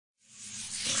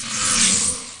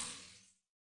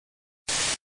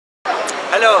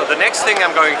Hello, the next thing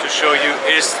I'm going to show you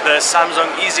is the Samsung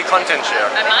Easy Content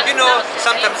Share. You know,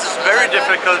 sometimes it's very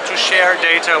difficult to share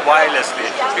data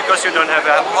wirelessly because you don't have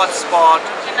a hotspot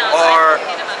or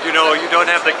you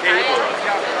don't have the cable.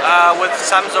 With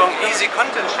Samsung Easy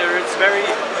Content Share, it's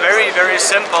very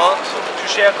simple to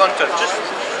share content. Just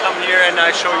come here and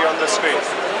I show you on the screen.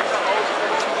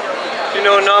 You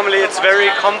know, normally it's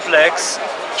very complex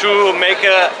to make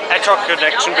a ad hoc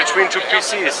connection between two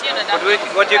PCs. But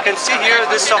what you can see here,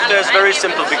 this software is very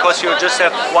simple because you just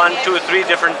have 1, 2, 3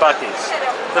 different buttons.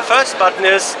 The first button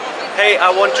is, hey,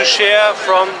 I want to share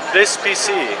from this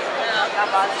PC.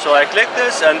 So I click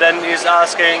this and then he's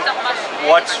asking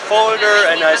what folder,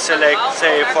 and I select,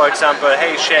 say for example,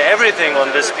 hey, share everything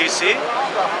on this PC.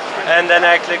 And then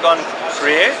I click on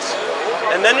create,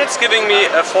 and then it's giving me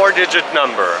a 4-digit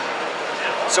number.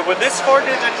 So with this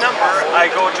 4-digit number, I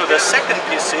go to the second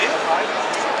PC,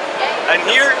 and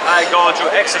here I go to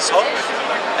Access Home,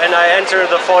 and I enter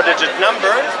the 4-digit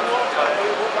number,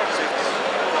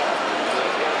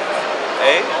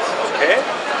 8, okay,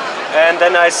 and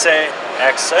then I say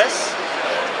access.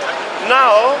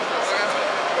 Now,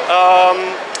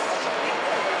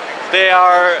 they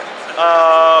are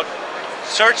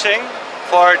searching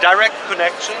for direct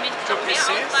connection to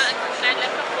PCs.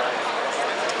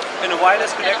 In a wireless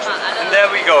connection, and there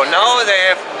we go. Now they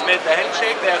have made the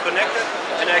handshake, they are connected,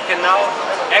 and I can now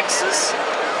access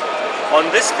on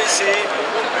this PC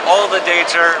all the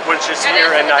data which is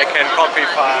here, and I can copy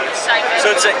files. So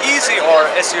it's an easy, or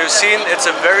as you've seen, it's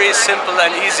a very simple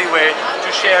and easy way to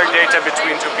share data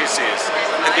between two PCs.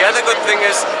 And the other good thing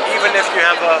is, even if you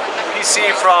have a PC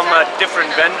from a different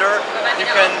vendor, you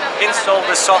can install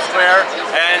the software,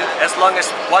 and as long as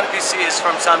one PC is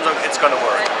from Samsung, it's going to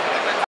work.